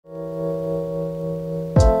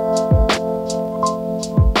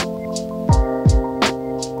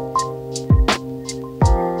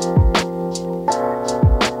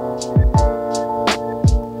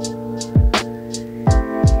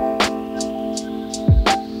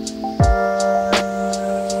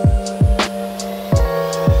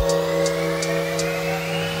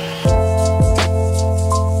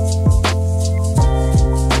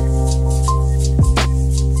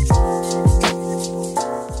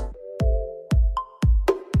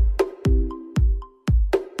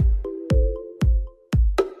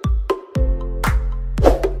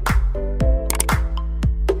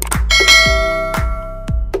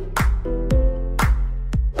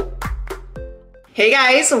Hey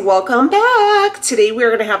guys, welcome back. Today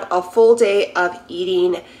we're gonna have a full day of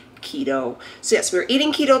eating keto. So yes, we're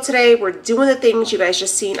eating keto today. We're doing the things you guys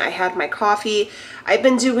just seen. I had my coffee. I've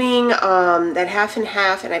been doing that half and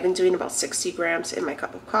half, and I've been doing about 60 grams in my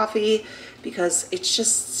cup of coffee because it's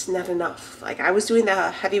just not enough. Like I was doing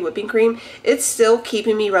the heavy whipping cream. It's still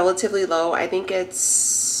keeping me relatively low. I think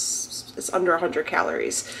it's under 100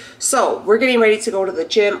 calories. So we're getting ready to go to the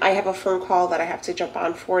gym. I have a phone call that I have to jump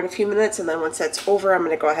on for in a few minutes, and then once that's over, I'm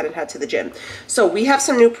going to go ahead and head to the gym. So we have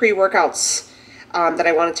some new pre-workouts that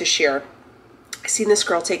I wanted to share. I seen this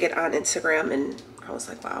girl take it on Instagram, and I was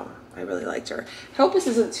like, wow, I really liked her. I hope this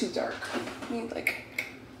isn't too dark. I mean, like,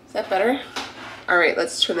 is that better? All right,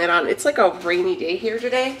 let's turn that on. It's like a rainy day here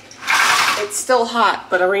today. It's still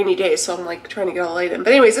hot, but a rainy day, so I'm like trying to get a light in.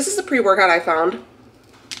 But anyways, this is the pre-workout I found.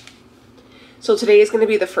 So today is going to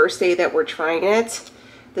be the first day that we're trying it.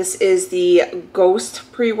 This is the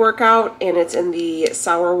Ghost pre-workout, and it's in the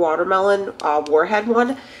sour watermelon Warhead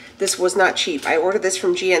one. This was not cheap. I ordered this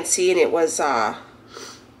from GNC, and it was I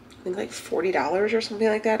think like $40 or something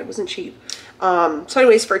like that. It wasn't cheap. So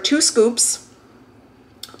anyways, for 2 scoops,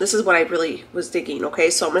 this is what I really was digging.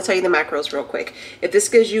 Okay, so I'm gonna tell you the macros real quick. If this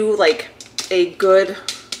gives you like a good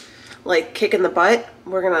like kick in the butt,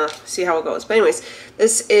 we're gonna see how it goes. But anyways,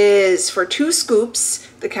 this is for 2 scoops.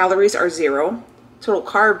 The calories are 0. Total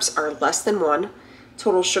carbs are less than 1.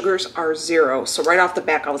 Total sugars are 0. So right off the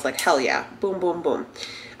back, I was like, hell yeah, boom, boom, boom.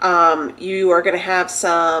 You are gonna have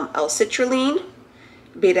some L-citrulline,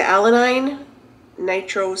 beta-alanine,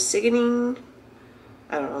 nitrocyanine,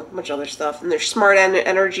 I don't know, a bunch of other stuff. And there's Smart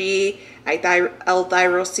Energy,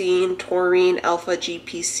 L-tyrosine, taurine,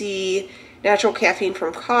 alpha-GPC, natural caffeine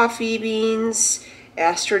from coffee beans,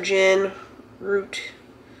 estrogen, root,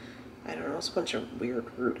 I don't know, it's a bunch of weird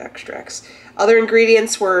root extracts. Other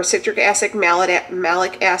ingredients were citric acid,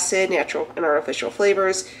 malic acid, natural and artificial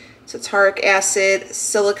flavors, tartaric acid,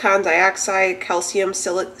 silicon dioxide, calcium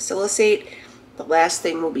silicate. The last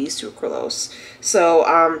thing will be sucralose.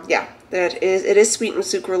 So yeah, it is sweetened with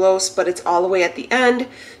sucralose, but it's all the way at the end,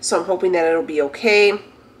 so I'm hoping that it'll be okay.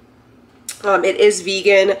 It is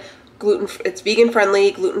vegan. It's vegan friendly,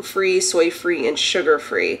 gluten free, soy free, and sugar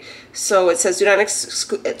free. So it says do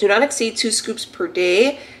not exceed 2 scoops per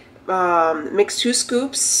day. Mix 2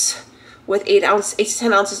 scoops with 8 to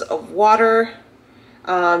 10 ounces of water.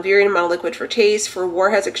 Varying amount of liquid for taste. For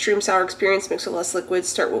Warhead's extreme sour experience, mix with less liquid.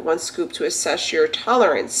 Start with 1 scoop to assess your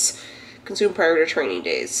tolerance. Consume prior to training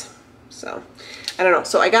days. So I don't know.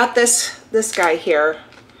 So I got this guy here.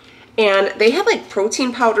 And they have like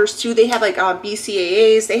protein powders too. They have like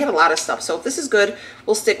BCAAs. They have a lot of stuff. So if this is good,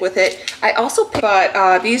 we'll stick with it. I also picked,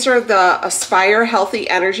 but these are the Aspire Healthy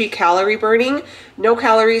Energy Calorie Burning. No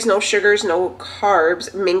calories, no sugars, no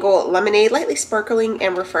carbs. Mango lemonade, lightly sparkling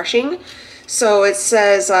and refreshing. So it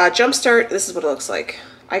says Jumpstart. This is what it looks like.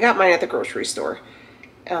 I got mine at the grocery store.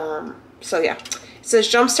 So yeah. It says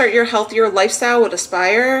jumpstart your healthier lifestyle with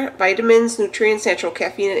Aspire, vitamins, nutrients, natural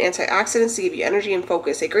caffeine, and antioxidants to give you energy and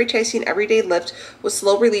focus. A great tasting everyday lift with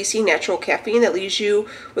slow releasing natural caffeine that leaves you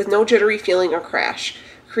with no jittery feeling or crash.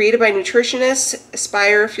 Created by nutritionists,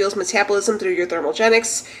 Aspire fuels metabolism through your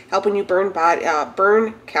thermogenics, helping you burn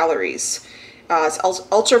calories. It's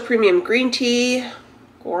ultra premium green tea,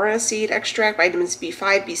 guarana seed extract, vitamins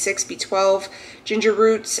B5, B6, B12, ginger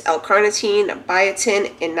roots, L-carnitine,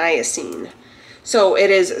 biotin, and niacin. So it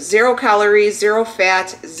is 0 calories, 0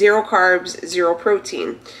 fat, 0 carbs, 0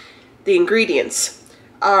 protein. The ingredients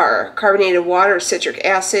are carbonated water, citric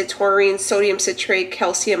acid, taurine, sodium citrate,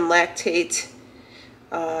 calcium lactate,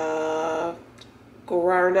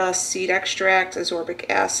 guarana seed extract, ascorbic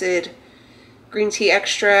acid, green tea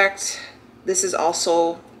extract. This is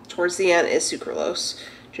also, towards the end, is sucralose,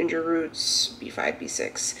 ginger roots, B5,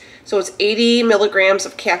 B6. So it's 80 milligrams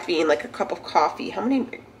of caffeine, like a cup of coffee. How many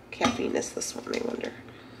caffeine is this one, I wonder?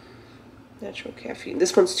 Natural caffeine.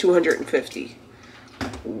 This one's 250.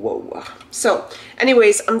 Whoa. So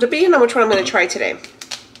anyways, I'm debating on which one I'm going to try today.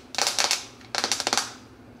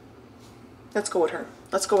 Let's go with her.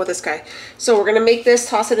 Let's go with this guy. So we're going to make this,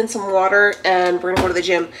 toss it in some water, and we're going to go to the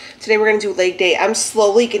gym. Today we're going to do leg day. I'm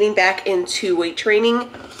slowly getting back into weight training.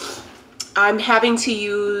 I'm having to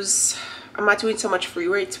use, I'm not doing so much free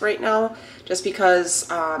weights right now just because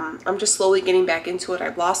I'm just slowly getting back into it.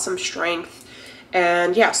 I've lost some strength.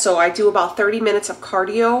 And yeah, so I do about 30 minutes of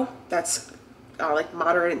cardio. That's like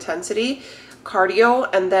moderate intensity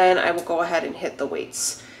cardio. And then I will go ahead and hit the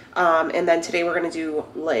weights. And then today we're going to do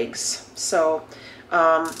legs. So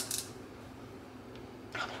I'm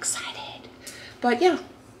excited. But yeah,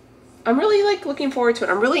 I'm really like looking forward to it.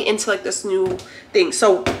 I'm really into like this new thing.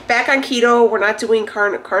 So back on keto, we're not doing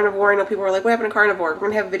carnivore. I know people are like, what happened to carnivore? We're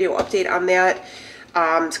gonna have a video update on that.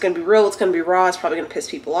 It's gonna be real, it's gonna be raw. It's probably gonna piss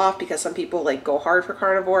people off because some people like go hard for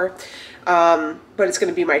carnivore. But it's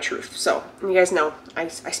gonna be my truth. So you guys know I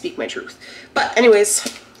speak my truth. But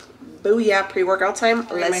anyways, booyah, pre-workout time.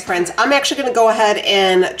 All right, my friends, I'm actually gonna go ahead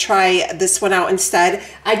and try this one out instead.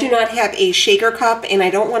 I do not have a shaker cup and I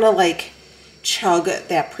don't wanna like chug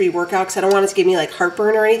that pre-workout because I don't want it to give me like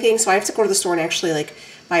heartburn or anything. So I have to go to the store and actually like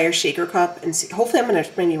buy a shaker cup and see. Hopefully I'm gonna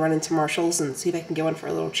maybe run into Marshall's and see if I can get one for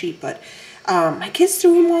a little cheap. But my kids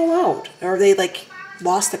threw them all out, or they like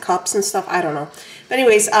lost the cups and stuff. I don't know. But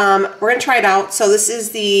anyways, we're gonna try it out. So this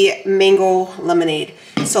is the mango lemonade.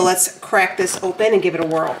 So let's crack this open and give it a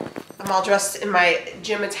whirl. I'm all dressed in my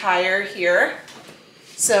gym attire here.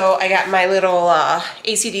 So I got my little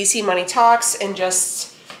AC/DC Money Talks and just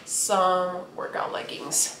some workout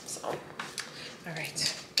leggings. So, all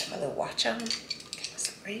right, got my little watch on. Get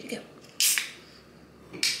myself ready to go.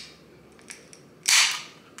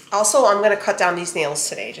 Also, I'm gonna cut down these nails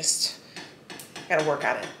today. Just gotta work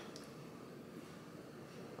on it.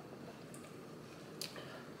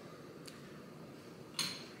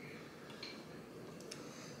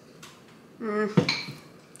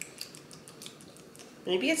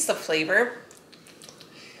 Maybe it's the flavor.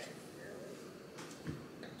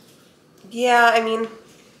 Yeah, I mean,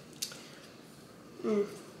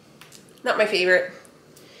 not my favorite.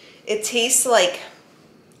 It tastes like,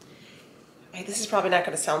 this is probably not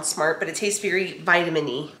going to sound smart, but it tastes very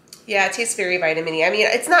vitamin-y. Yeah, it tastes very vitamin-y. I mean,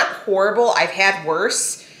 it's not horrible. I've had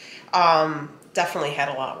worse. Definitely had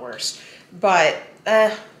a lot worse. But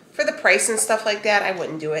for the price and stuff like that, I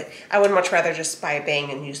wouldn't do it. I would much rather just buy a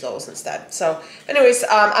Bang and use those instead. So anyways,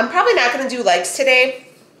 I'm probably not going to do legs today.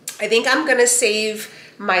 I think I'm going to save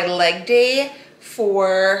my leg day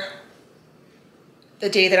for the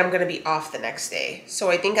day that I'm going to be off the next day.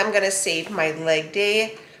 So I think I'm going to save my leg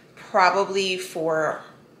day probably for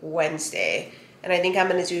Wednesday. And I think I'm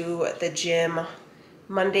going to do the gym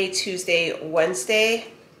Monday, Tuesday,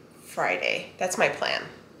 Wednesday, Friday. That's my plan.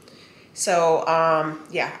 So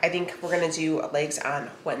yeah, I think we're going to do legs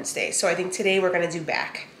on Wednesday. So I think today we're going to do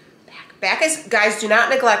back. Back is, guys, do not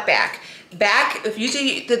neglect back. Back, if you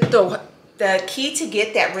do the key to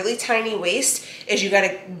get that really tiny waist is you got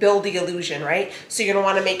to build the illusion, right? So you're going to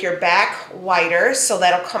want to make your back wider so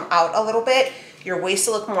that'll come out a little bit. Your waist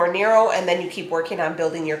will look more narrow, and then you keep working on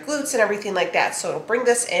building your glutes and everything like that. So it'll bring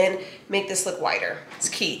this in, make this look wider. It's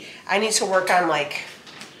key. I need to work on like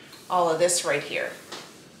all of this right here.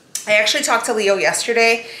 I actually talked to Leo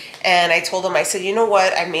yesterday and I told him, I said, you know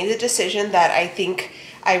what? I made the decision that I think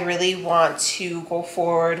I really want to go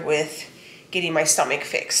forward with getting my stomach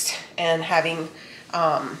fixed and having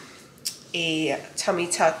a tummy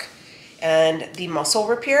tuck and the muscle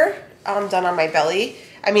repair done on my belly.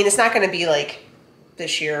 I mean, it's not going to be like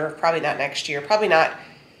this year, probably not next year, probably not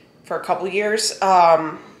for a couple years.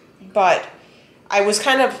 But I was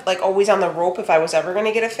kind of like always on the rope if I was ever going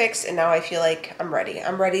to get it fixed. And now I feel like I'm ready.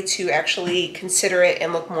 I'm ready to actually consider it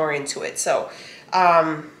and look more into it. So,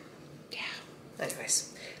 yeah, anyways.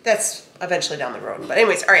 That's eventually down the road. But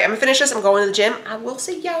anyways, all right, I'm gonna finish this. I'm going to the gym. I will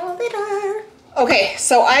see y'all later. Okay,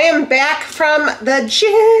 so I am back from the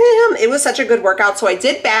gym. It was such a good workout. So I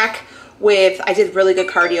did back with, I did really good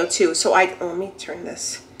cardio too. So let me turn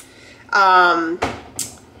this. I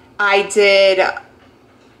did,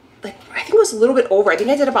 like, I think it was a little bit over. I think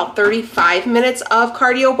I did about 35 minutes of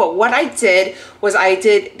cardio. But what I did was I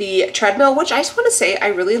did the treadmill, which I just want to say, I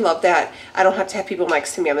really love that. I don't have to have people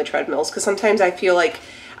next to me on the treadmills because sometimes I feel like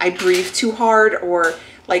I breathe too hard or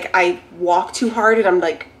like I walk too hard and I'm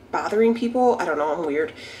like bothering people. I don't know, I'm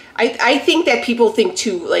weird. I think that people think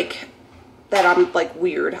too, like, that I'm like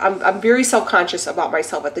weird. I'm very self-conscious about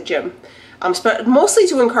myself at the gym. But mostly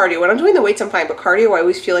doing cardio. When I'm doing the weights, I'm fine, but cardio, I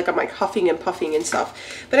always feel like I'm like huffing and puffing and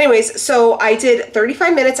stuff. But anyways, so I did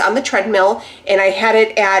 35 minutes on the treadmill and I had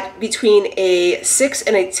it at between a 6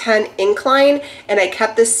 and a 10 incline, and I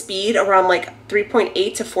kept the speed around like 3.8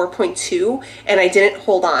 to 4.2 and I didn't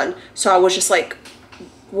hold on. So I was just like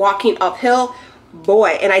walking uphill.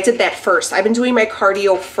 Boy, and I did that first. I've been doing my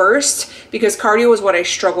cardio first because cardio is what I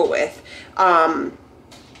struggle with.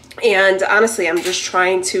 And honestly, I'm just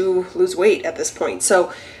trying to lose weight at this point.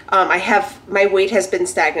 So my weight has been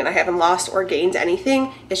stagnant. I haven't lost or gained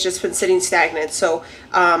anything. It's just been sitting stagnant. So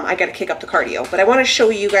I got to kick up the cardio. But I want to show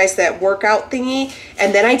you guys that workout thingy.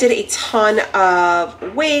 And then I did a ton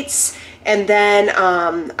of weights. And then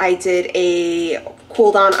I did a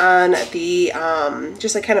cool down on the,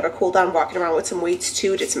 just like kind of a cool down, walking around with some weights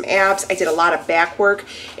too. Did some abs. I did a lot of back work.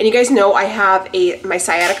 And you guys know I have my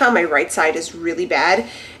sciatica on my right side is really bad.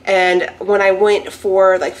 And when I went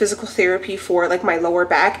for like physical therapy for like my lower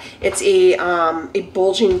back, it's a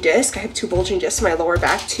bulging disc. I have 2 bulging discs in my lower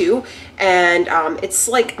back too. And it's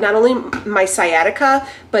like not only my sciatica,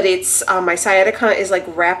 but it's my sciatica is like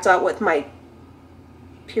wrapped up with my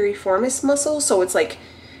piriformis muscle. So it's like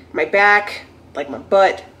my back, like my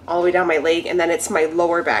butt, all the way down my leg, and then it's my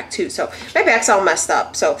lower back too. So my back's all messed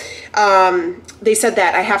up. So they said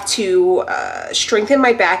that I have to strengthen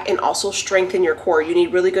my back and also strengthen your core. You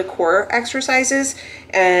need really good core exercises,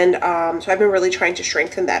 and so I've been really trying to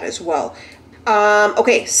strengthen that as well.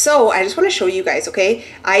 Okay, so I just want to show you guys, okay?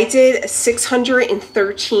 I did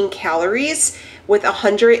 613 calories with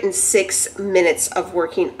 106 minutes of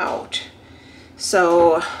working out.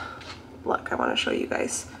 So look, I want to show you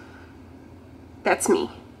guys. That's me.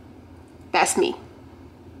 That's me.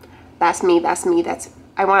 That's me. That's me.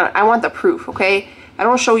 I want the proof, okay? I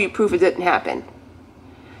don't show you proof it didn't happen.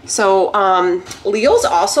 So Leo's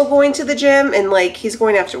also going to the gym, and like he's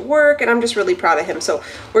going after work, and I'm just really proud of him. So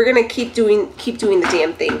we're gonna keep doing the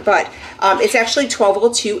damn thing. But it's actually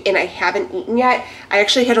 12:02 and I haven't eaten yet. I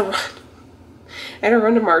actually had to run. I had to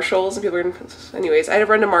run to Marshall's, and people are gonna, anyways, I had to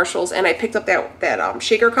run to Marshall's, and I picked up that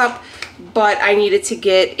shaker cup, but I needed to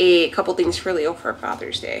get a couple things for Leo for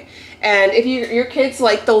Father's Day. And if your kids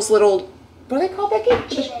like those little, what are they called, Becky?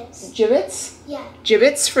 Gibbets. Gibbets? Yeah.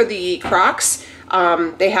 Gibbets for the Crocs.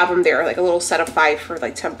 They have them there, like a little set of 5 for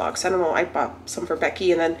like $10. I don't know, I bought some for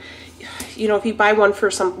Becky, and then, you know, if you buy one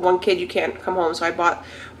for one kid, you can't come home. So I bought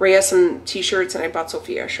Rhea some t-shirts, and I bought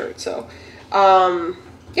Sophia a shirt. So,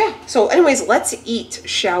 yeah, so anyways, let's eat,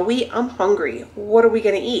 shall we? I'm hungry. What are we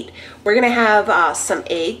gonna eat? We're gonna have some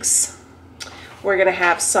eggs. We're gonna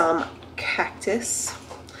have some cactus.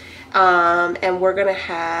 And we're gonna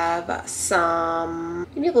have some,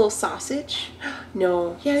 maybe a little sausage.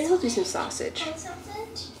 No, yeah, we'll do some sausage.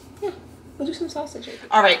 Sausage? Yeah, we'll do some sausage.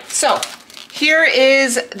 All right, so here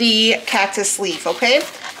is the cactus leaf, okay?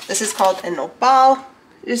 This is called a nopal.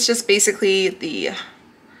 It's just basically the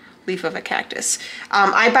leaf of a cactus.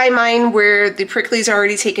 I buy mine where the pricklies are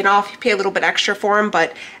already taken off. You pay a little bit extra for them,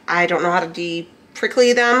 but I don't know how to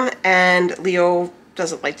de-prickly them, and Leo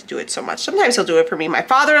doesn't like to do it so much. Sometimes he'll do it for me. My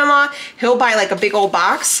father-in-law, he'll buy like a big old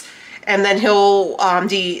box, and then he'll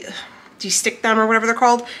de-stick them or whatever they're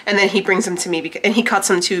called, and then he brings them to me, and he cuts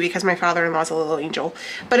them too, because my father-in-law's a little angel.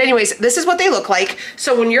 But anyways, this is what they look like.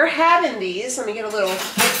 So when you're having these, let me get a little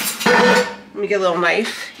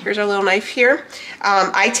knife. Here's our little knife here.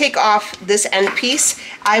 I take off this end piece.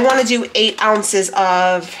 I want to do 8 ounces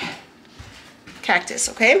of cactus,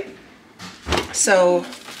 okay? So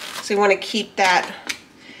you want to keep that.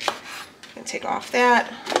 I'm going to take off that.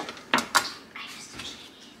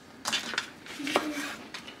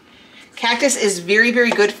 Cactus is very,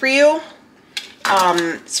 very good for you.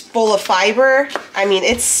 It's full of fiber. I mean,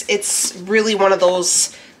 it's really one of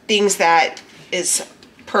those things that is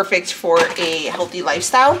perfect for a healthy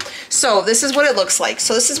lifestyle. So this is what it looks like.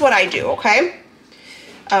 So this is what I do, okay?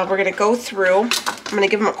 We're gonna go through. I'm gonna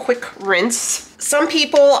give them a quick rinse. Some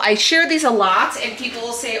people, I share these a lot, and people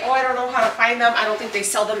will say, oh, I don't know how to find them. I don't think they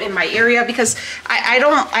sell them in my area, because I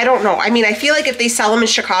don't know. I mean, I feel like if they sell them in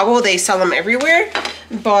Chicago, they sell them everywhere,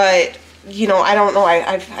 but you know, I don't know.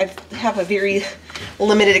 I have a very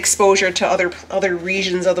limited exposure to other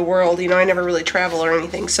regions of the world. You know, I never really travel or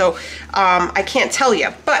anything, so I can't tell you.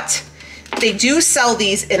 But they do sell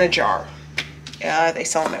these in a jar. They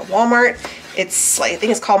sell them at Walmart. It's like, I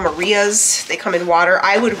think it's called Maria's. They come in water.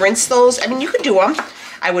 I would rinse those. I mean, you could do them.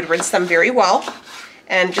 I would rinse them very well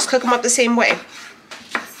and just cook them up the same way.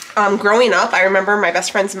 Growing up, I remember my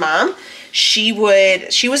best friend's mom. She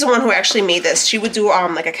was the one who actually made this. She would do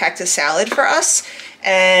like a cactus salad for us,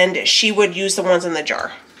 and she would use the ones in the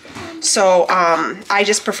jar. So I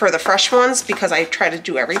just prefer the fresh ones because I try to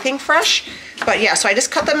do everything fresh. But yeah, so I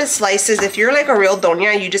just cut them in slices. If you're like a real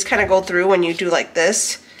doña, you just kind of go through and you do like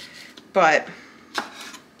this. But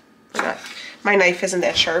my knife isn't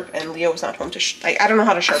that sharp, and Leo's not home to, I don't know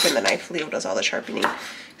how to sharpen the knife. Leo does all the sharpening.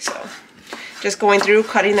 So just going through,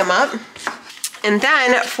 cutting them up. And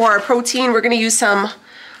then for our protein, we're gonna use some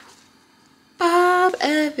Bob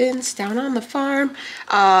Evans down on the farm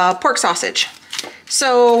pork sausage.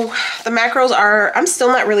 So the macros are, I'm still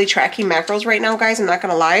not really tracking macros right now, guys, I'm not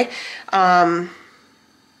gonna lie.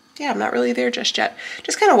 Yeah, I'm not really there just yet.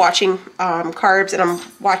 Just kind of watching carbs, and I'm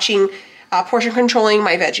watching portion controlling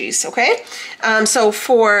my veggies, okay? So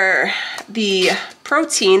for the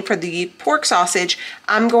protein, for the pork sausage,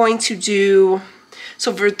 I'm going to do,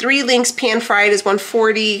 So for 3 links, pan fried is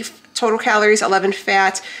 140, total calories, 11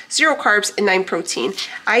 fat, 0 carbs, and 9 protein.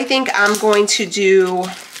 I think I'm going to do,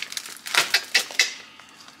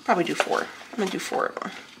 probably do 4. I'm gonna do 4 of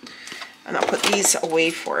them. And I'll put these away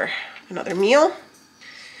for another meal.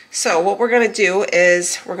 So what we're gonna do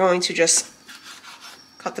is we're going to just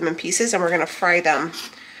cut them in pieces and we're gonna fry them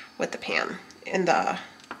with the pan in the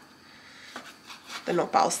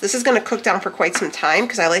nopals. This is gonna cook down for quite some time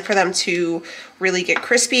because I like for them to really get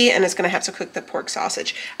crispy, and it's gonna have to cook the pork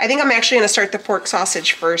sausage. I think I'm actually gonna start the pork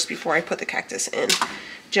sausage first before I put the cactus in,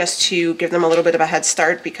 just to give them a little bit of a head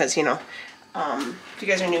start because, you know, if you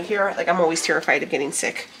guys are new here, like I'm always terrified of getting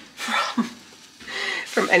sick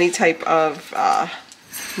from any type of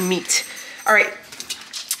meat. All right,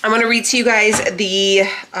 I'm gonna read to you guys the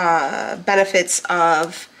benefits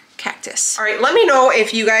of cactus. All right, let me know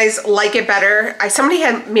if you guys like it better. Somebody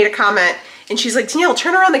had made a comment and she's like, Danielle,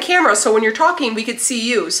 turn around the camera so when you're talking we could see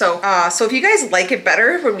you. So so if you guys like it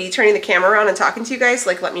better for me turning the camera around and talking to you guys,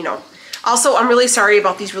 like, let me know. Also, I'm really sorry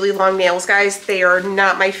about these really long nails, guys. They are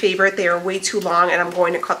not my favorite. They are way too long and I'm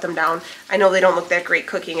going to cut them down. I know they don't look that great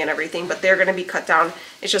cooking and everything, but they're gonna be cut down.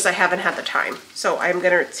 It's just I haven't had the time. So I'm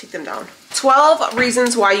gonna take them down. 12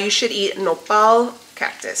 reasons why you should eat nopal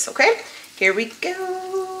cactus, okay? Here we go.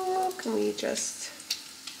 Can we just...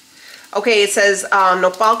 Okay, it says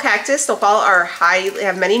nopal cactus. Nopal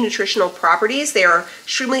have many nutritional properties. They are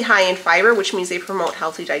extremely high in fiber, which means they promote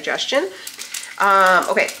healthy digestion.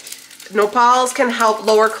 Okay, nopals can help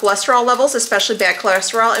lower cholesterol levels, especially bad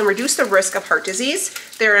cholesterol, and reduce the risk of heart disease.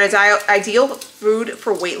 They're an ideal food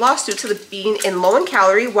for weight loss due to being low in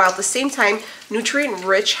calorie, while at the same time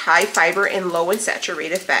nutrient-rich, high fiber, and low in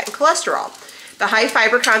saturated fat and cholesterol. The high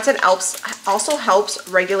fiber content also helps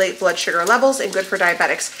regulate blood sugar levels and good for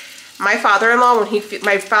diabetics. My father-in-law,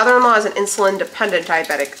 my father-in-law is an insulin-dependent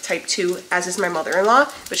diabetic, type 2, as is my mother-in-law,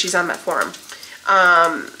 but she's on metformin.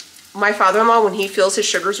 My father-in-law, when he feels his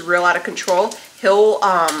sugars real out of control, he'll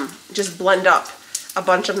just blend up a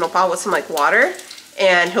bunch of nopal with some like water,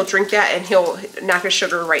 and he'll drink that and he'll knock his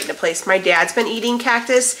sugar right into place. My dad's been eating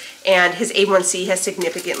cactus and his A1C has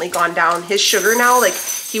significantly gone down. His sugar now, like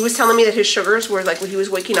he was telling me that his sugars were like when he was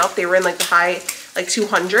waking up, they were in like the high, like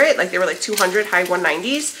 200, like they were like 200, high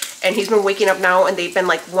 190s. And he's been waking up now and they've been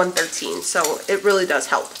like 113. So it really does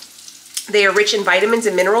help. They are rich in vitamins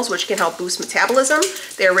and minerals, which can help boost metabolism.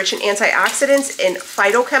 They are rich in antioxidants and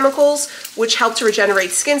phytochemicals, which help to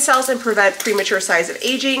regenerate skin cells and prevent premature signs of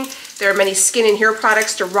aging. There are many skin and hair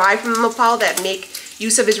products derived from the nopal that make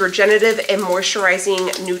use of its regenerative and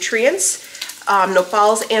moisturizing nutrients.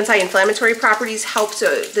 Nopal's anti-inflammatory properties help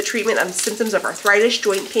the treatment of symptoms of arthritis,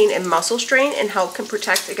 joint pain, and muscle strain, and can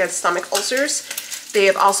protect against stomach ulcers. They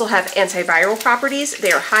also have antiviral properties.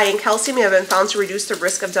 They are high in calcium and have been found to reduce the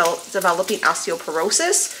risk of developing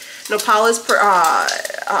osteoporosis. Nopal is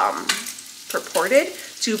purported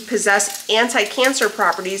to possess anti-cancer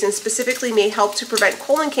properties and specifically may help to prevent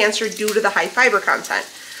colon cancer due to the high fiber content.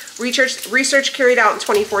 Research carried out in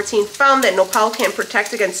 2014 found that nopal can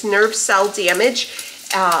protect against nerve cell damage.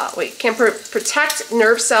 Protect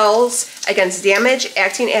nerve cells against damage,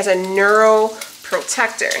 acting as a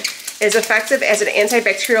neuroprotector. It is effective as an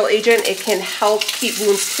antibacterial agent. It can help keep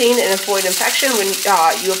wounds clean and avoid infection when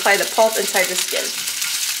you apply the pulp inside the skin.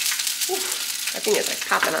 Ooh, that thing is like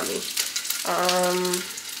popping on me.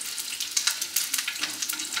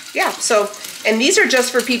 Yeah, so, and these are just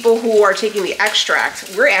for people who are taking the extract.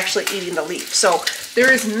 We're actually eating the leaf. So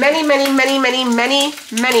there is many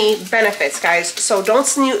benefits, guys. So don't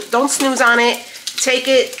snooze on it. Take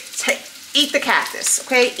it, eat the cactus,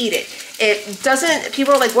 okay? Eat it. It doesn't,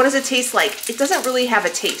 people are like, what does it taste like? It doesn't really have a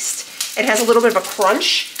taste. It has a little bit of a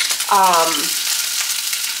crunch.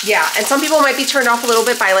 Yeah, and some people might be turned off a little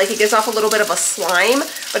bit by like, it gives off a little bit of a slime,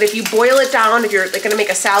 but if you boil it down, if you're like gonna make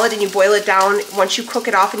a salad and you boil it down, once you cook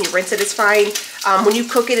it off and you rinse it, it's fine. When you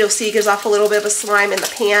cook it, you'll see it gives off a little bit of a slime in the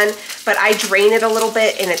pan, but I drain it a little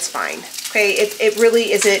bit and it's fine, okay? It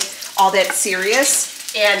really isn't all that serious,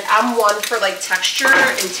 and I'm one for like texture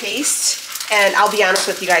and taste, and I'll be honest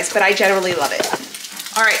with you guys, but I generally love it.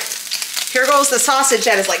 All right, here goes the sausage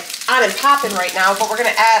that is like on and popping right now, but we're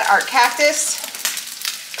gonna add our cactus.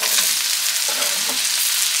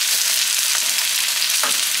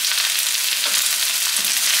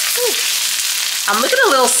 I'm looking a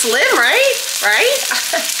little slim, right? Right?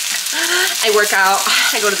 I work out.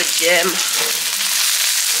 I go to the gym.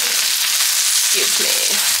 Excuse me.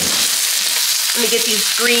 Let me get these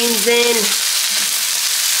greens in.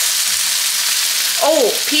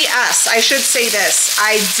 Oh, P.S. I should say this.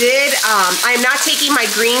 I'm not taking my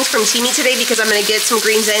greens from Teamy today because I'm going to get some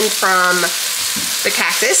greens in from the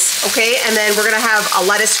cactus, okay? And then we're gonna have a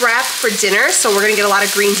lettuce wrap for dinner, so we're gonna get a lot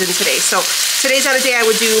of greens in today. So today's not a day I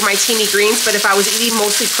would do my teeny greens, but if I was eating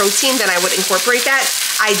mostly protein, then I would incorporate that.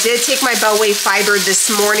 I did take my Bellway fiber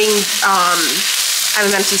this morning on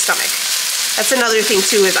an empty stomach. That's another thing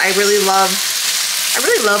too, is I really love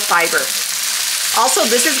fiber. Also,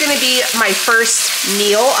 this is gonna be my first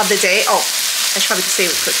meal of the day. Oh, I should probably say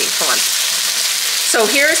with cooking, hold on. So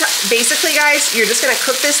here's, basically guys, you're just gonna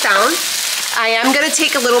cook this down. I am gonna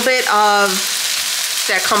take a little bit of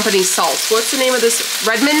that company salt. What's the name of this?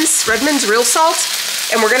 Redmond's real salt.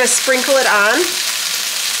 And we're gonna sprinkle it on.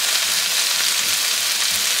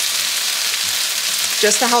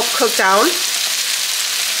 Just to help cook down.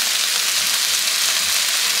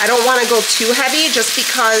 I don't wanna go too heavy just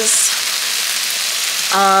because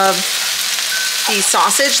of the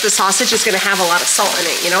sausage. The sausage is gonna have a lot of salt in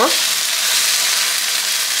it, you know?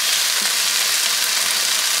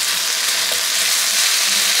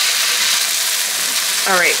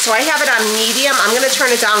 All right, so I have it on medium. I'm gonna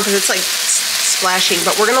turn it down because it's like splashing,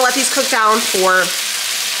 but we're gonna let these cook down for,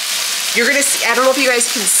 you're gonna see, I don't know if you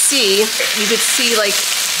guys can see, you could see like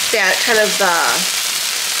that kind of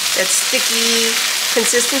that sticky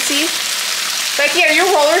consistency. Becky, are you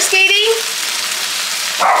roller skating?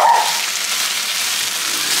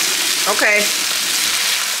 Okay.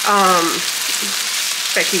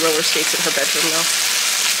 Becky roller skates in her bedroom now.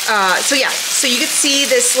 So yeah, so you can see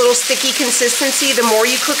this little sticky consistency. The more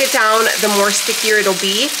you cook it down, the more stickier it'll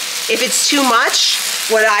be. If it's too much,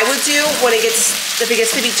 what I would do when if it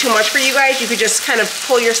gets to be too much for you guys, you could just kind of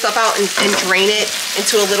pull your stuff out and drain it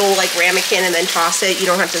into a little like ramekin and then toss it. You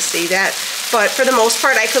don't have to save that. But for the most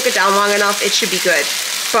part, I cook it down long enough, it should be good.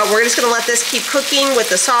 But we're just gonna let this keep cooking with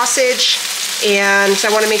the sausage. And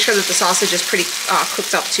I wanna make sure that the sausage is pretty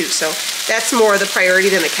cooked up too. So that's more the priority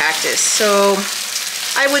than the cactus. So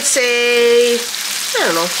I would say, I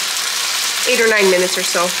don't know, 8 or 9 minutes or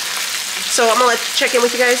so. So I'm gonna check in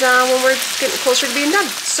with you guys when we're getting closer to being done.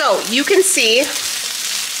 So you can see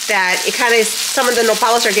that it kind of, some of the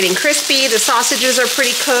nopales are getting crispy. The sausages are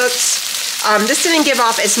pretty cooked. This didn't give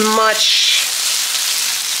off as much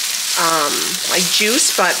like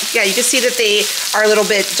juice, but yeah, you can see that they are a little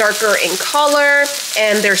bit darker in color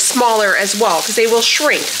and they're smaller as well because they will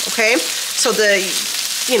shrink, okay? So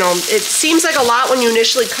you know, it seems like a lot when you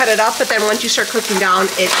initially cut it up, but then once you start cooking down,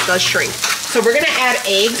 it does shrink. So we're gonna add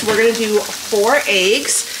eggs. We're gonna do 4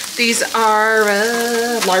 eggs. These are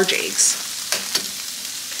large eggs.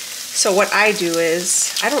 So what I do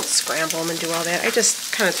is, I don't scramble them and do all that. I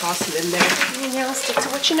just kind of toss them in there. Yeah, I'll stick to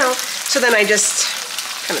what you know. So then I just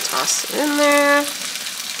kind of toss it in there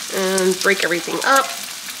and break everything up.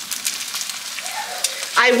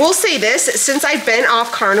 I will say this, since I've been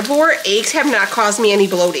off carnivore, eggs have not caused me any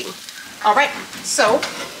bloating. All right, so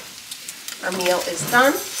our meal is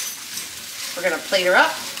done. We're gonna plate her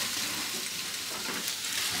up.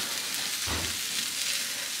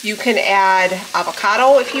 You can add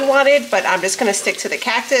avocado if you wanted, but I'm just gonna stick to the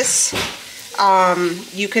cactus.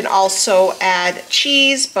 You can also add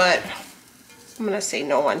cheese, but I'm gonna say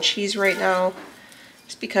no on cheese right now.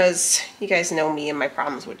 Just because you guys know me and my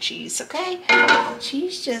problems with cheese, okay?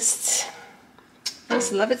 Cheese I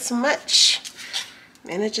just love it so much.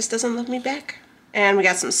 And it just doesn't love me back. And we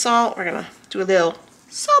got some salt. We're gonna do a little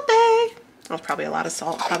salt bay. That's probably a lot of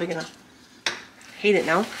salt. Probably gonna hate it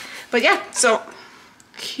now. But yeah, so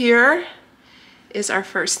here is our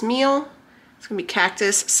first meal. It's gonna be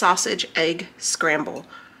cactus, sausage, egg, scramble.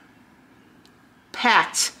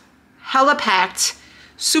 Packed, hella packed,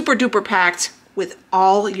 super duper packed with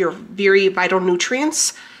all your very vital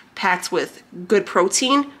nutrients, packed with good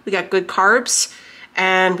protein. We got good carbs,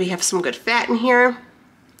 and we have some good fat in here.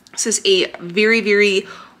 This is a very, very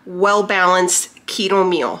well-balanced keto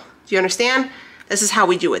meal. Do you understand? This is how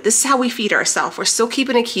we do it. This is how we feed ourselves. We're still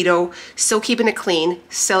keeping it keto, still keeping it clean,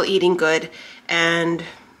 still eating good, and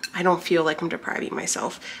I don't feel like I'm depriving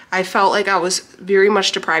myself. I felt like I was very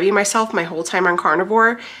much depriving myself my whole time on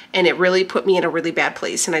carnivore, and it really put me in a really bad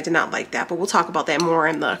place, and I did not like that, but we'll talk about that more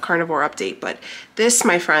in the carnivore update. But this,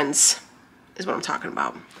 my friends, is what I'm talking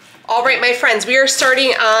about. All right, my friends, we are starting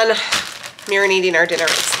on marinating our dinner.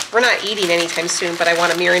 We're not eating anytime soon, but I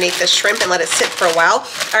want to marinate this shrimp and let it sit for a while.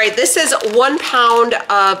 All right, this is 1 pound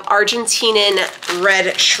of Argentinian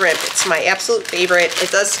red shrimp. It's my absolute favorite.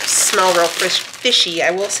 It does smell real fishy,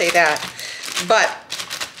 I will say that. But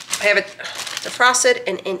I have it defrosted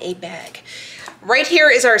and in a bag. Right here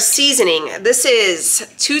is our seasoning. This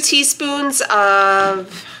is 2 teaspoons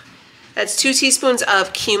of, that's 2 teaspoons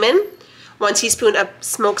of cumin, 1 teaspoon of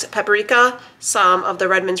smoked paprika, some of the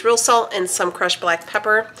Redmond's real salt, and some crushed black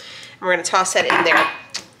pepper. And we're gonna toss that in there.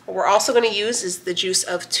 What we're also going to use is the juice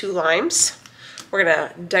of 2 limes. We're going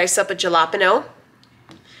to dice up a jalapeno.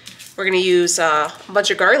 We're going to use a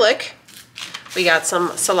bunch of garlic. We got some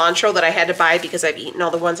cilantro that I had to buy because I've eaten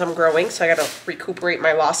all the ones I'm growing, so I got to recuperate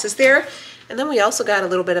my losses there. And then we also got a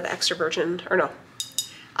little bit of extra virgin, or no,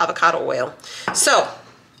 avocado oil. So,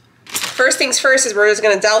 first things first is we're just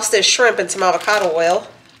going to douse this shrimp in some avocado oil,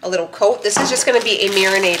 a little coat. This is just going to be a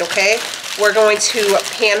marinade, okay? We're going to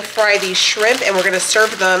pan fry these shrimp, and we're going to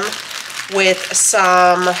serve them with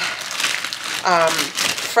some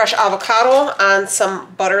fresh avocado on some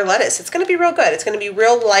butter lettuce. It's going to be real good. It's going to be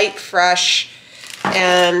real light, fresh,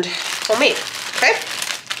 and homemade, okay?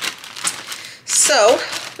 So,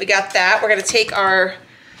 we got that. We're going to take our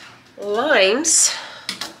limes,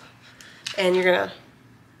 and you're going to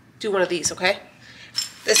do one of these, okay?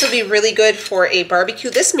 This would be really good for a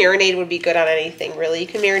barbecue. This marinade would be good on anything, really. You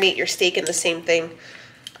can marinate your steak in the same thing.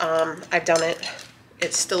 I've done it.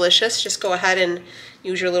 It's delicious. Just go ahead and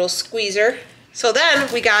use your little squeezer. So then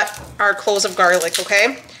we got our cloves of garlic,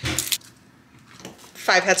 okay?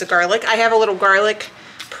 5 heads of garlic. I have a little garlic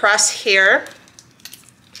press here.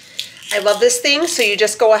 I love this thing, so you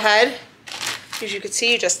just go ahead. As you can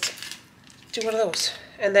see, you just do one of those.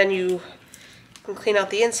 And then you can clean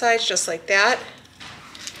out the insides just like that.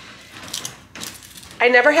 I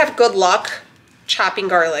never have good luck chopping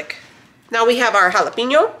garlic. Now we have our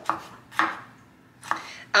jalapeno.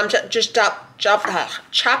 I'm just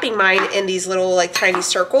chopping mine in these little like tiny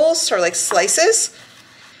circles or like slices.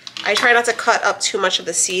 I try not to cut up too much of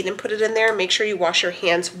the seed and put it in there. Make sure you wash your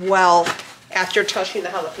hands well after touching the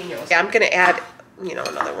jalapenos. Yeah, I'm gonna add, you know,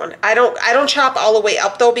 another one. I don't chop all the way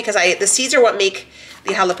up though, because the seeds are what make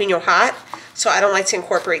the jalapeno hot. So I don't like to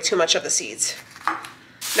incorporate too much of the seeds.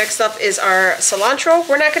 Next up is our cilantro.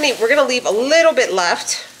 We're gonna leave a little bit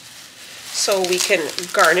left so we can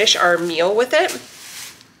garnish our meal with it.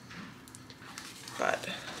 But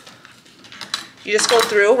you just go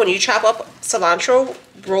through, when you chop up cilantro,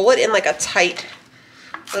 roll it in like a tight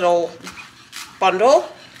little bundle,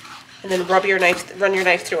 and then run your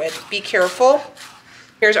knife through it. Be careful.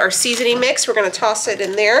 Here's our seasoning mix. We're gonna toss it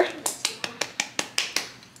in there.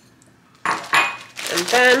 And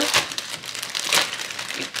then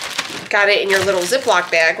got it in your little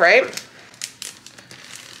Ziploc bag, right?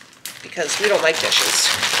 Because we don't like dishes.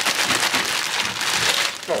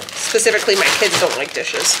 Well, specifically my kids don't like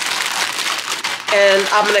dishes. And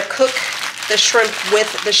I'm gonna cook the shrimp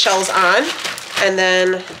with the shells on, and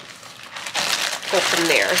then go from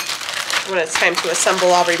there. When it's time to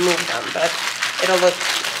assemble, I'll remove them, but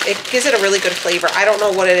it gives it a really good flavor. I don't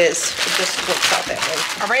know what it is. It just works out that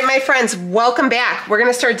way. All right, my friends, welcome back. We're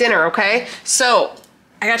gonna start dinner, okay? So,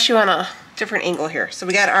 I got you on a different angle here. So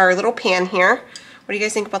we got our little pan here. What do you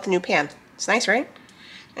guys think about the new pan? It's nice, right?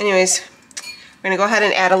 Anyways, we're gonna go ahead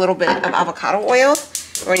and add a little bit of avocado oil.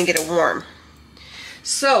 We're gonna get it warm.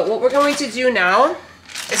 So what we're going to do now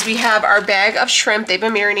is we have our bag of shrimp. They've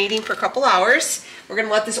been marinating for a couple hours. We're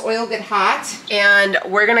gonna let this oil get hot, and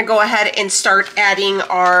we're gonna go ahead and start adding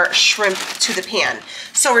our shrimp to the pan.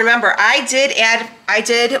 So remember, I did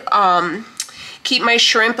keep my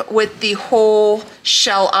shrimp with the whole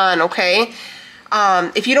shell on, okay?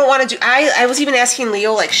 If you don't want to do, I was even asking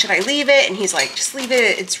Leo, like, should I leave it? And he's like, just leave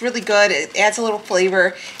it. It's really good. It adds a little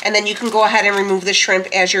flavor. And then you can go ahead and remove the shrimp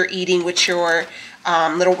as you're eating with your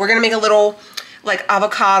we're going to make a little, like,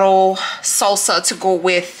 avocado salsa to go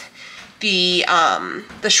with the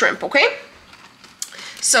shrimp, okay?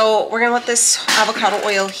 So we're going to let this avocado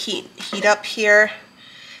oil heat up here.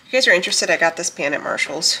 If you guys are interested, I got this pan at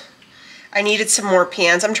Marshall's. I needed some more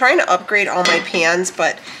pans. I'm trying to upgrade all my pans,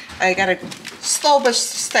 but I got a slow but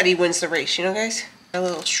steady wins the race, you know, guys? Our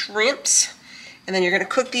little shrimps. And then you're gonna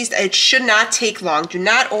cook these. It should not take long. Do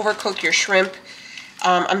not overcook your shrimp.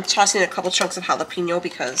 I'm tossing a couple chunks of jalapeno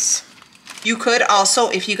because you could also,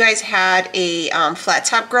 if you guys had a flat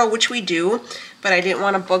top grill, which we do, but I didn't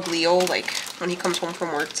want to bug Leo, like, when he comes home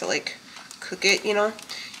from work to, like, cook it, you know?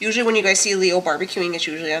 Usually when you guys see Leo barbecuing, it's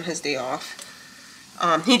usually on his day off.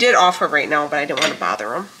 He did offer right now, but I didn't want to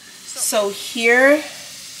bother him. So here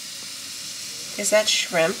is that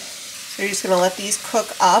shrimp. So you're just going to let these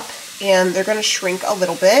cook up, and they're going to shrink a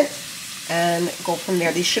little bit and go from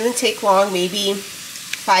there. These shouldn't take long, maybe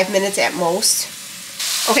 5 minutes at most.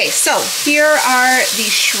 Okay, so here are the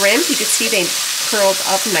shrimp. You can see they curled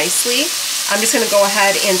up nicely. I'm just going to go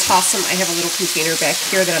ahead and toss them. I have a little container back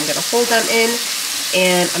here that I'm going to hold them in,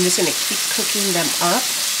 and I'm just going to keep cooking them up.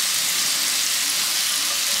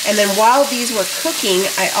 And then while these were cooking,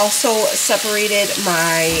 I also separated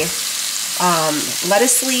my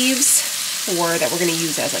lettuce leaves that we're going to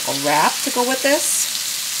use as like a wrap to go with this.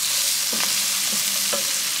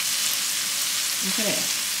 I'm gonna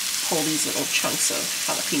pull these little chunks of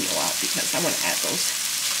jalapeno out because I want to add those.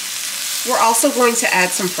 We're also going to add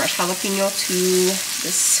some fresh jalapeno to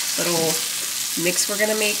this little mix we're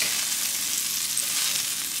gonna make.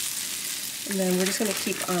 And then we're just gonna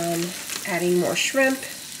keep on adding more shrimp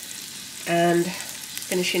and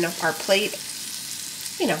finishing up our plate.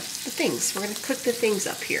 You know, the things. We're gonna cook the things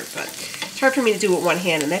up here, but it's hard for me to do with one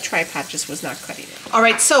hand, and that tripod just was not cutting it. All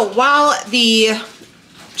right, so while the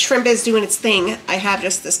shrimp is doing its thing, I have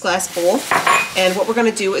just this glass bowl, and what we're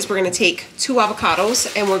gonna do is we're gonna take 2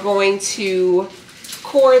 avocados and we're going to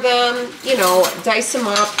core them, you know, dice them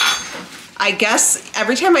up. I guess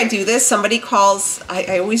every time I do this, somebody calls,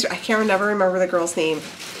 I can't never remember the girl's name.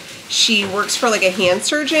 She works for like a hand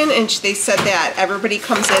surgeon, and they said that everybody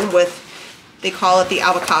comes in with, they call it the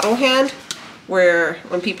avocado hand, where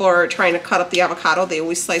when people are trying to cut up the avocado, they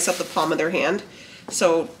always slice up the palm of their hand.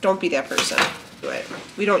 So don't be that person.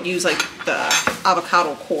 We don't use like the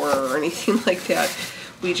avocado core or anything like that.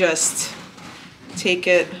 We just take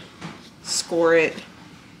it, score it.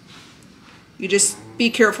 You just be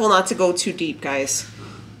careful not to go too deep, guys.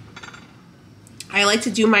 I like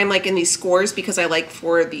to do mine like in these scores because I like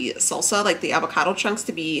for the salsa, like the avocado chunks,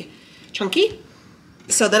 to be chunky.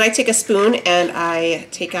 So then I take a spoon and I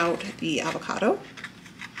take out the avocado.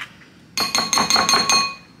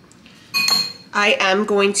 I am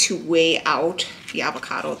going to weigh out the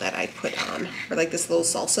avocado that I put on, or like this little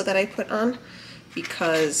salsa that I put on,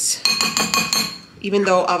 because even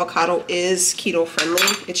though avocado is keto friendly,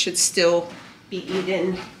 it should still be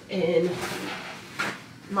eaten in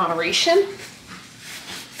moderation.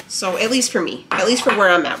 So at least for me, at least for where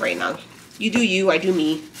I'm at right now. You do you, I do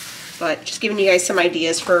me. But just giving you guys some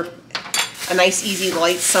ideas for a nice, easy,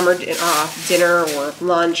 light summer dinner or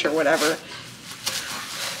lunch or whatever.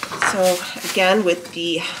 So again, with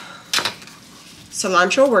the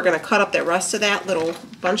cilantro, we're going to cut up the rest of that little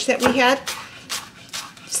bunch that we had.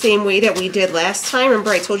 Same way that we did last time. Remember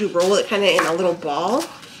I told you roll it kind of in a little ball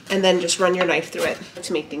and then just run your knife through it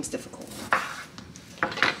to make things difficult.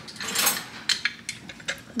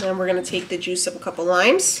 And then we're going to take the juice of a couple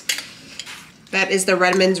limes. That is the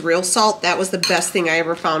Redmond's real salt. That was the best thing I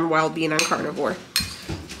ever found while being on carnivore.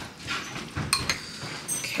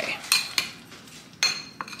 Okay.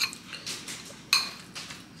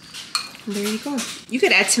 And there you go. You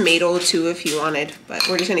could add tomato too if you wanted, but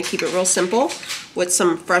we're just gonna keep it real simple with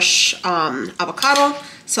some fresh avocado,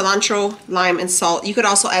 cilantro, lime, and salt. You could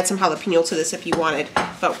also add some jalapeno to this if you wanted,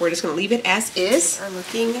 but we're just gonna leave it as is. I'm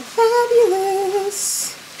looking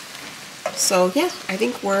fabulous. So yeah, I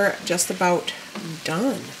think we're just about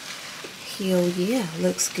done. Hell yeah,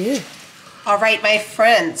 looks good. All right, my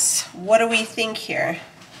friends, what do we think here?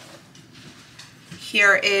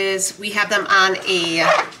 Here is, we have them on a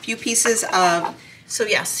few pieces of, so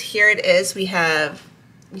yes, here it is. We have,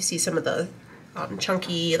 you see some of the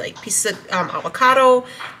chunky like pieces of avocado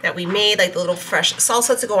that we made, like the little fresh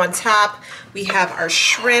salsa to go on top. We have our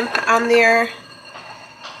shrimp on there,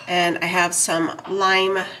 and I have some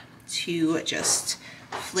lime to just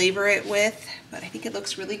flavor it with, but I think it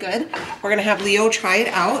looks really good. We're gonna have Leo try it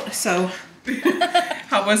out. So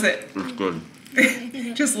how was it? It's good.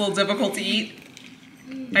 Just a little difficult to eat.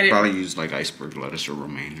 I probably use like iceberg lettuce or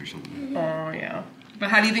romaine or something. Oh yeah. But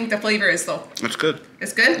how do you think the flavor is though? It's good.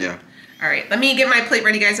 It's good? Yeah. All right, let me get my plate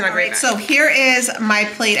ready, guys, and I'll be right back. So here is my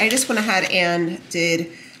plate. I just went ahead and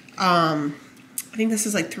did, I think this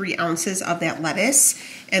is like 3 ounces of that lettuce.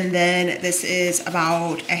 And then this is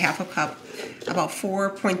about a half a cup, about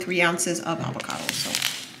 4.3 ounces of avocado. So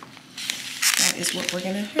that is what we're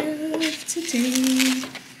gonna have today.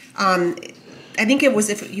 I think it was,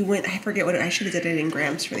 if you went, I forget what I should have did it in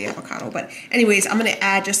grams for the avocado. But anyways, I'm gonna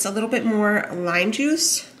add just a little bit more lime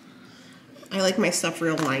juice. I like my stuff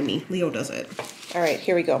real limey. Leo does it. All right,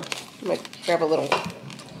 here we go. I'm gonna grab a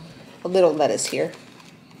little lettuce here.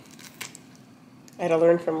 I had to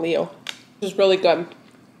learn from Leo. This is really good.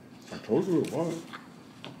 I told you it was.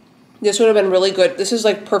 This would have been really good. This is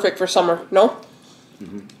like perfect for summer, no?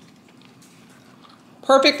 Mm-hmm.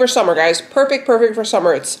 Perfect for summer, guys. Perfect for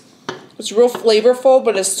summer. It's real flavorful,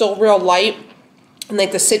 but it's still real light. And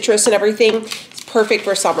like the citrus and everything, it's perfect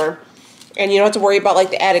for summer. And you don't have to worry about like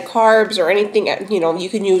the added carbs or anything. You know, you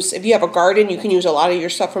can use, if you have a garden, you can use a lot of your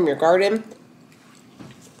stuff from your garden.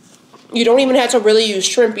 You don't even have to really use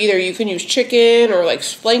shrimp either. You can use chicken or like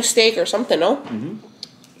flank steak or something, no? Mm-hmm.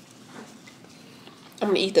 I'm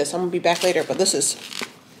gonna eat this. I'm gonna be back later, but this is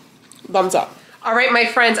thumbs up. All right, my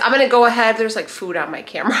friends, I'm gonna go ahead. There's like food on my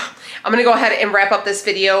camera. I'm gonna go ahead and wrap up this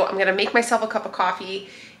video. I'm gonna make myself a cup of coffee.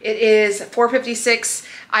 It is 4:56.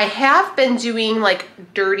 I have been doing like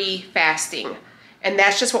dirty fasting, And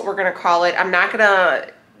that's just what we're gonna call it. I'm not gonna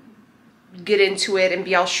get into it and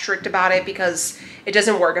be all strict about it because it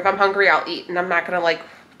doesn't work. If I'm hungry, I'll eat, and I'm not gonna like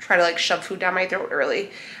try to like shove food down my throat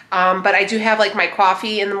early. But I do have like my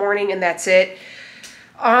coffee in the morning, and that's it.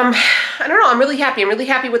 I don't know, I'm really happy. I'm really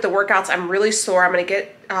happy with the workouts. I'm really sore. I'm gonna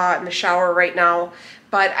get in the shower right now,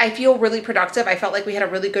 but I feel really productive. I felt like we had a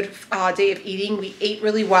really good day of eating. We ate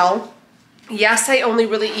really well. Yes, I only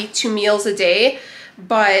really eat 2 meals a day,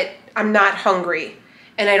 but I'm not hungry.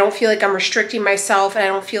 And I don't feel like I'm restricting myself, and I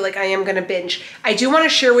don't feel like I am gonna binge. I do wanna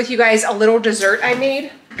share with you guys a little dessert I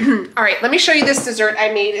made. All right, let me show you this dessert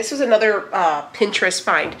I made. This was another Pinterest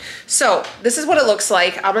find. So this is what it looks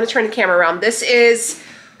like. I'm gonna turn the camera around. This is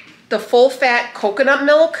the full fat coconut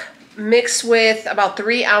milk mixed with about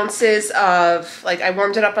 3 ounces of, like, I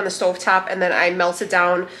warmed it up on the stovetop, and then I melted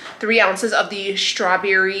down 3 ounces of the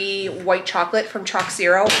strawberry white chocolate from Chalk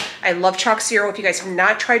Zero. I love Chalk Zero. If you guys have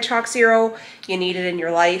not tried Chalk Zero, you need it in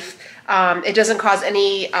your life. It doesn't cause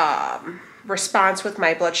any response with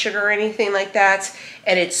my blood sugar or anything like that,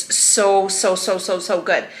 and it's so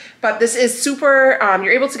good. But this is super,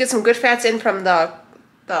 you're able to get some good fats in from the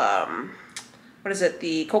what is it,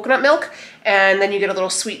 the coconut milk, and then you get a little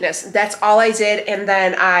sweetness. That's all I did, and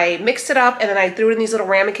then I mixed it up, and then I threw it in these little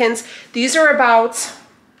ramekins. These are about,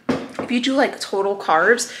 if you do like total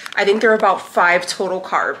carbs, I think they're about 5 total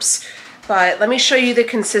carbs. But let me show you the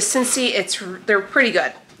consistency. They're pretty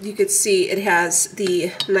good. You could see it has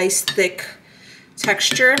the nice thick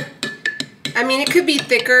texture. I mean, it could be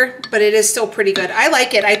thicker, but it is still pretty good. I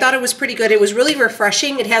like it. I thought it was pretty good. It was really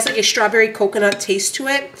refreshing. It has like a strawberry coconut taste to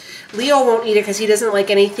it. Leo won't eat it because he doesn't like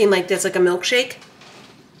anything like this, like a milkshake.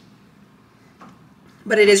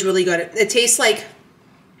 But it is really good. It tastes like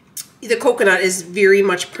the coconut is very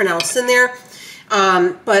much pronounced in there.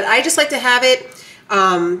 But I just like to have it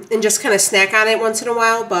and just kind of snack on it once in a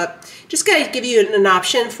while. But just gotta give you an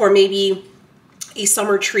option for maybe a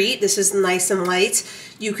summer treat. This is nice and light.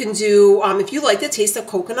 You can do, if you like the taste of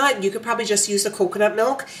coconut, you could probably just use the coconut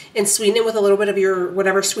milk and sweeten it with a little bit of your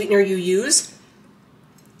whatever sweetener you use.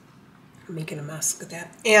 I'm making a mess with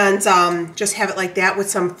that. And just have it like that with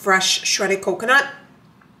some fresh shredded coconut.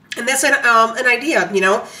 And that's an idea, you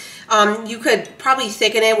know. You could probably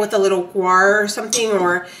thicken it with a little guar or something,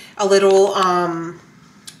 or a little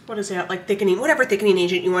what is that, like thickening, whatever thickening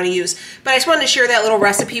agent you want to use. But I just wanted to share that little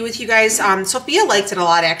recipe with you guys. Sophia liked it a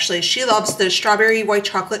lot, actually. She loves the strawberry white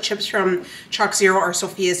chocolate chips from Chalk Zero, are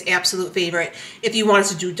Sophia's absolute favorite. If you wanted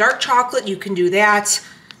to do dark chocolate, you can do that.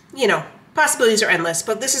 You know, possibilities are endless.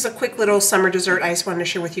 But this is a quick little summer dessert I just wanted to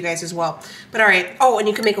share with you guys as well. But all right. Oh, and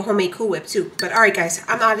you can make a homemade Cool Whip too. But all right, guys,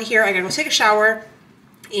 I'm out of here. I gotta go take a shower,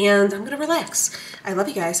 and I'm gonna relax. I love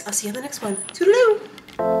you guys. I'll see you in the next one. Toodaloo!